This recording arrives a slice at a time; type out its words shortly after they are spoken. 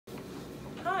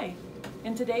Hi,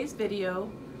 in today's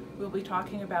video we'll be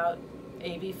talking about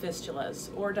AV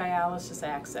fistulas or dialysis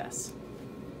access.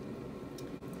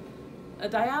 A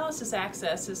dialysis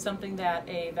access is something that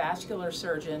a vascular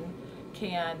surgeon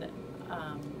can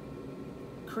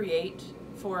create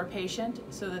for a patient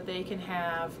so that they can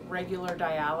have regular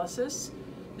dialysis.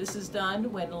 This is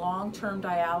done when long-term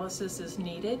dialysis is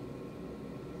needed.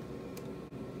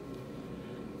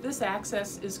 This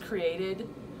access is created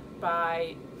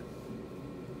by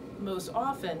most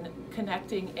often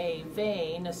connecting a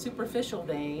vein, a superficial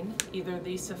vein, either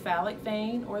the cephalic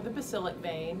vein or the basilic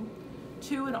vein,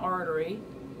 to an artery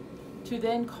to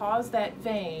then cause that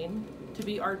vein to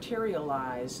be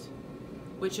arterialized,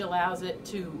 which allows it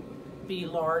to be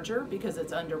larger because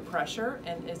it's under pressure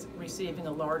and is receiving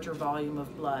a larger volume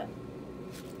of blood.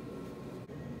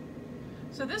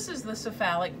 So this is the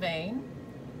cephalic vein.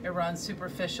 It runs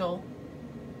superficial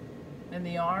in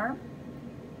the arm,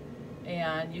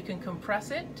 and you can compress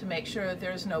it to make sure that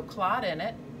there's no clot in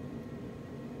it.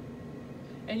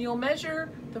 And you'll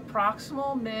measure the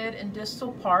proximal, mid, and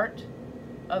distal part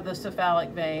of the cephalic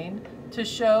vein to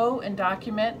show and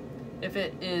document if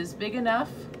it is big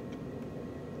enough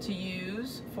to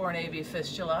use for an AV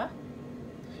fistula.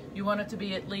 You want it to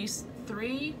be at least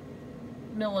 3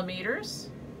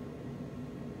 millimeters.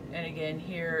 And again,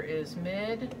 here is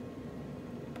mid,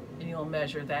 and you'll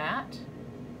measure that.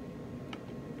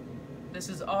 This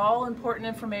is all important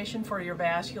information for your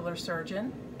vascular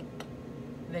surgeon.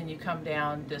 Then you come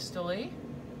down distally,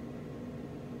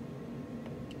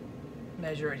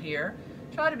 measure it here.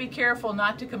 Try to be careful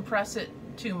not to compress it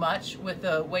too much with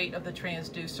the weight of the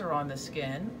transducer on the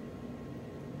skin.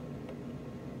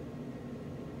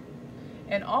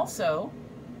 And also,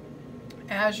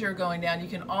 as you're going down, you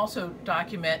can also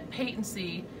document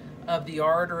patency of the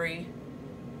artery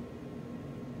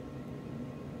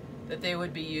that they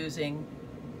would be using,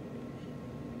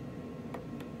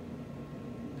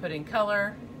 putting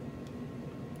color,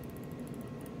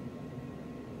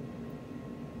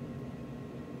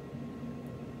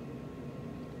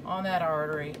 on that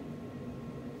artery,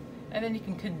 and then you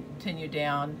can continue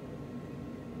down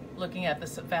looking at the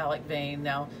cephalic vein.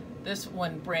 Now this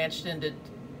one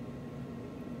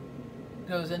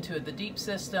goes into the deep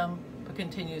system but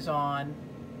continues on.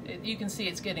 You can see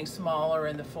it's getting smaller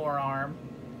in the forearm.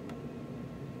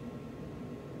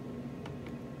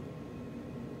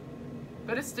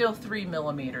 But it's still 3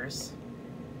 millimeters.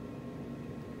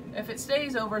 If it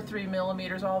stays over 3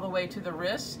 millimeters all the way to the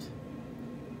wrist,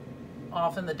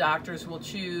 often the doctors will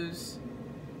choose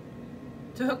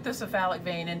to hook the cephalic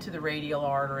vein into the radial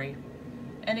artery.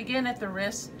 And again, at the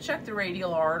wrist, check the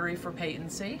radial artery for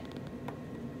patency.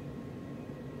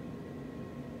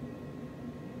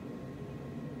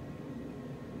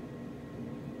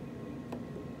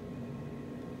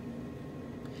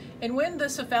 And when the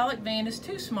cephalic vein is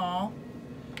too small,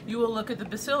 you will look at the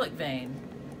basilic vein,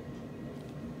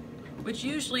 which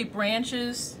usually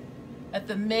branches at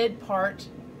the mid part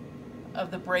of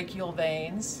the brachial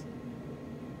veins.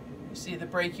 You see the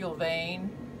brachial vein,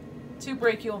 2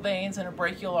 brachial veins and a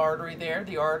brachial artery there.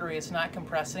 The artery is not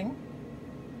compressing.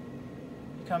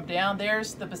 You come down,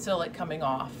 there's the basilic coming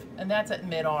off, and that's at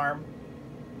mid-arm.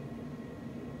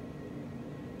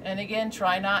 And again,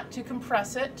 try not to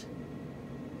compress it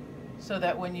so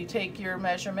that when you take your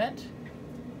measurement,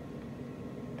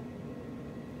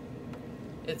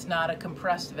 it's not a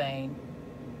compressed vein.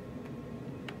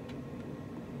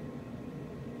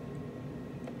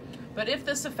 But if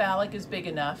the cephalic is big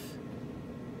enough,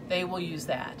 they will use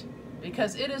that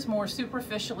because it is more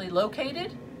superficially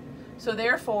located. So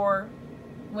therefore,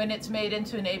 when it's made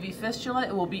into an AV fistula,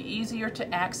 it will be easier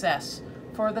to access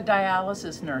for the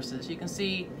dialysis nurses. You can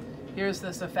see here's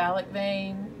the cephalic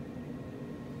vein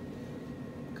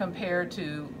compared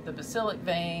to the basilic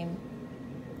vein,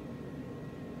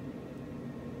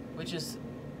 which is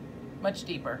much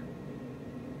deeper.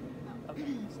 Okay.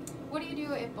 What do you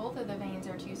do if both of the veins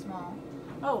are too small?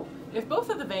 Oh, if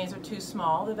both of the veins are too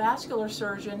small, the vascular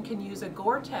surgeon can use a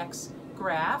Goretex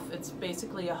graft. It's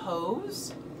basically a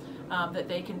hose that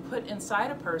they can put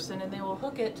inside a person, and they will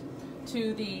hook it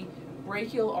to the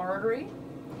brachial artery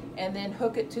and then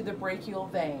hook it to the brachial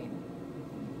vein.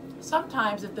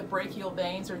 Sometimes if the brachial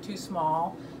veins are too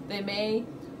small, they may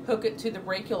hook it to the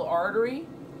brachial artery,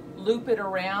 loop it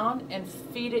around, and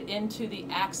feed it into the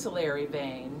axillary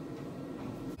vein.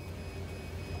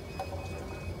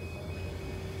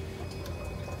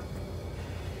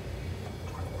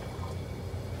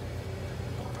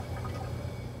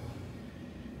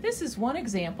 This is one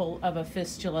example of a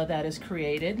fistula that is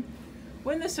created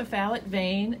when the cephalic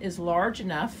vein is large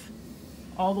enough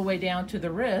all the way down to the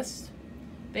wrist,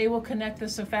 they will connect the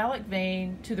cephalic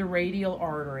vein to the radial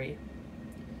artery.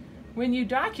 When you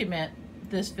document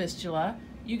this fistula,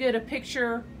 you get a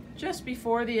picture just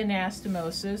before the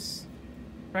anastomosis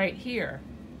right here.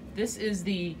 This is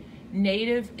the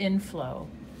native inflow.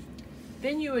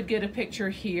 Then you would get a picture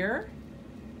here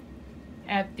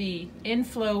at the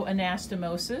inflow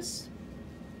anastomosis,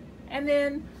 and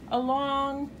then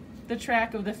along the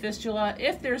track of the fistula,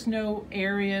 if there's no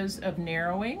areas of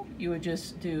narrowing, you would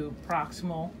just do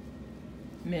proximal,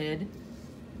 mid,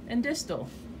 and distal.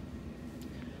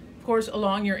 Of course,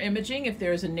 along your imaging, if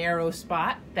there's a narrow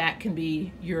spot, that can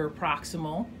be your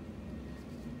proximal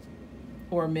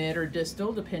or mid or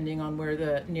distal, depending on where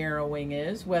the narrowing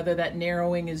is, whether that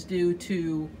narrowing is due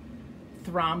to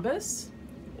thrombus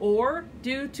or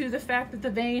due to the fact that the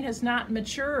vein has not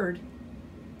matured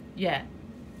yet.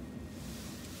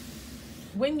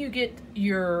 When you get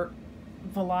your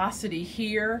velocity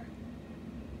here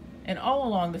and all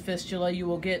along the fistula, you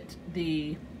will get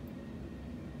the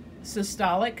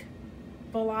systolic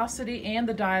velocity and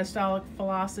the diastolic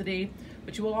velocity,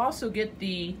 but you will also get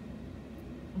the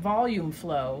volume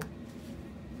flow.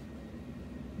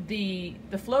 The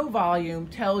flow volume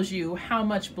tells you how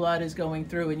much blood is going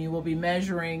through, and you will be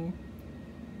measuring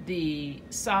the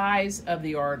size of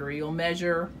the artery. You'll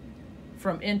measure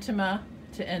from intima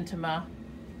to intima,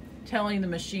 telling the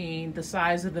machine the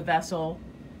size of the vessel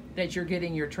that you're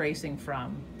getting your tracing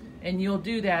from. And you'll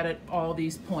do that at all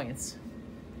these points.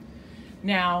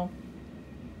 Now,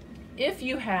 if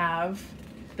you have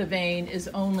the vein is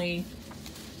only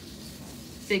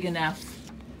big enough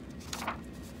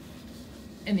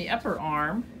in the upper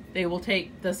arm, they will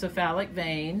take the cephalic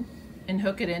vein and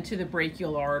hook it into the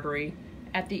brachial artery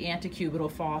at the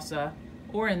antecubital fossa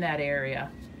or in that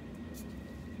area.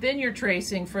 Then your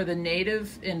tracing for the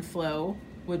native inflow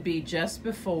would be just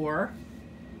before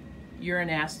your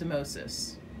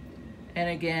anastomosis. And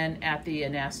again, at the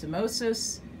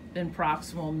anastomosis, then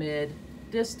proximal, mid,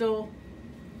 distal.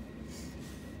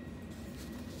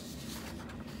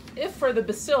 If for the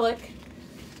basilic,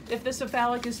 if the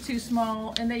cephalic is too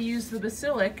small and they use the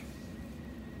basilic,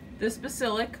 this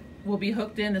basilic will be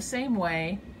hooked in the same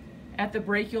way at the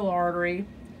brachial artery.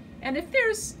 And if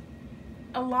there's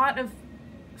a lot of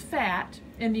fat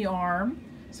in the arm,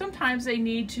 sometimes they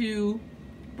need to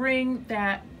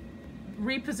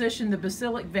reposition the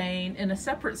basilic vein in a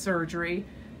separate surgery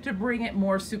to bring it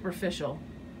more superficial.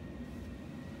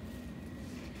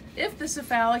 If the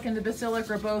cephalic and the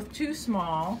basilic are both too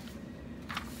small,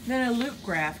 then a loop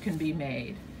graft can be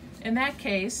made. In that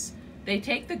case, they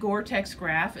take the Goretex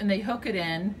graft and they hook it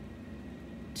in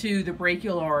to the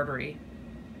brachial artery.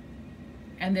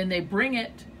 And then they bring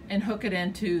it and hook it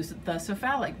into the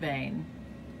cephalic vein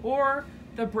or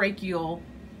the brachial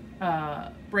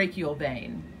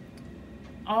vein.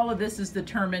 All of this is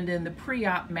determined in the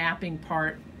pre-op mapping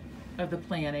part of the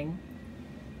planning.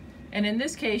 And in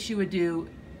this case, you would do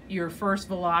your first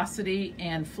velocity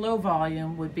and flow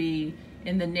volume would be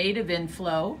in the native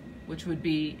inflow, which would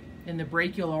be in the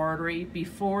brachial artery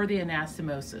before the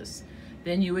anastomosis.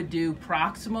 Then you would do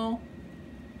proximal,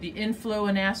 the inflow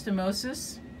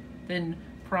anastomosis, then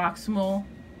proximal,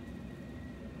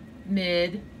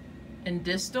 mid, and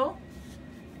distal.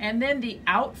 And then the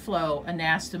outflow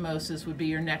anastomosis would be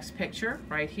your next picture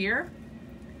right here,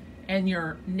 and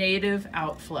your native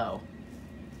outflow.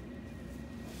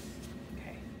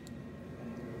 Okay.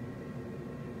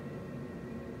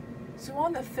 So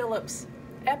on the Philips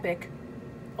Epic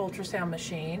ultrasound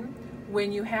machine,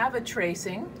 when you have a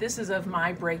tracing, this is of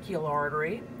my brachial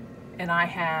artery, and I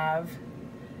have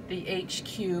the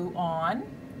HQ on,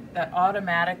 that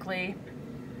automatically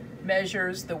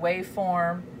measures the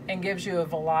waveform and gives you a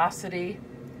velocity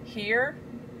here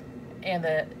and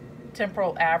the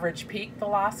temporal average peak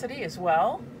velocity as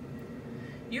well.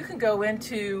 You can go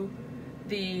into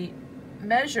the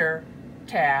measure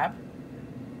tab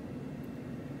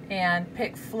and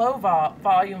pick flow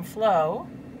volume flow,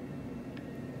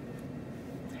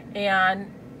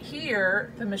 and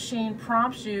here the machine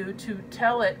prompts you to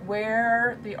tell it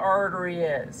where the artery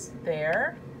is,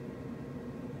 there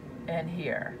and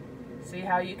here. See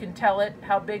how you can tell it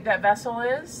how big that vessel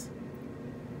is?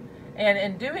 And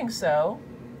in doing so,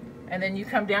 and then you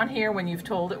come down here when you've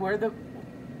told it where the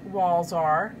walls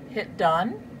are, hit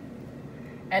done,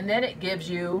 and then it gives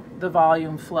you the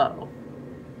volume flow,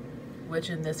 which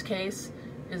in this case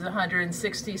is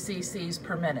 160 cc's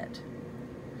per minute.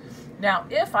 Now,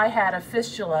 if I had a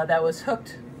fistula that was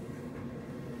hooked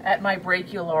at my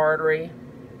brachial artery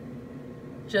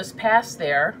just past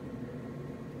there,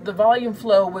 the volume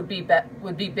flow would be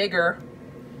bigger,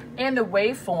 and the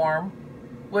waveform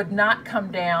would not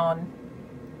come down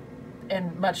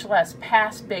and much less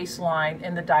past baseline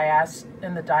in the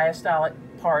diastolic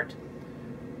part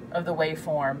of the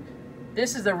waveform.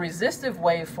 This is a resistive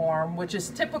waveform, which is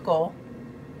typical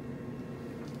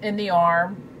in the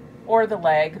arm or the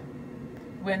leg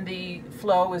when the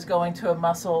flow is going to a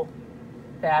muscle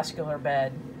vascular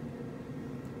bed.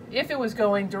 If it was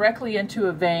going directly into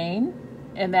a vein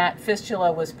and that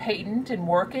fistula was patent and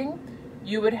working,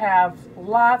 you would have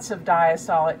lots of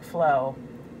diastolic flow.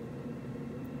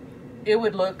 It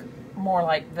would look more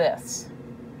like this.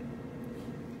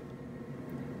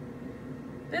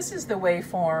 This is the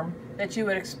waveform that you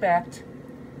would expect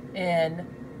in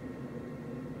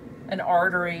an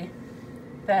artery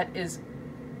that is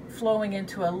flowing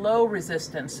into a low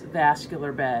resistance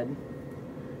vascular bed.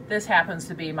 This happens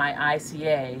to be my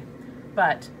ICA,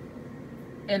 but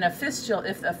in a fistula,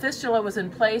 if a fistula was in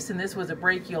place and this was a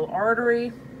brachial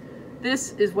artery,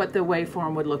 this is what the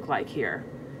waveform would look like here.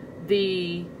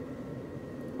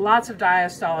 Lots of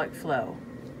diastolic flow.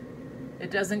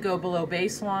 It doesn't go below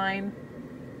baseline.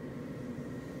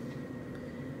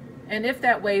 And if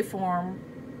that waveform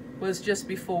was just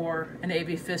before an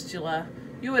AV fistula,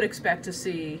 you would expect to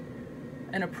see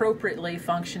an appropriately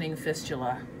functioning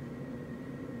fistula.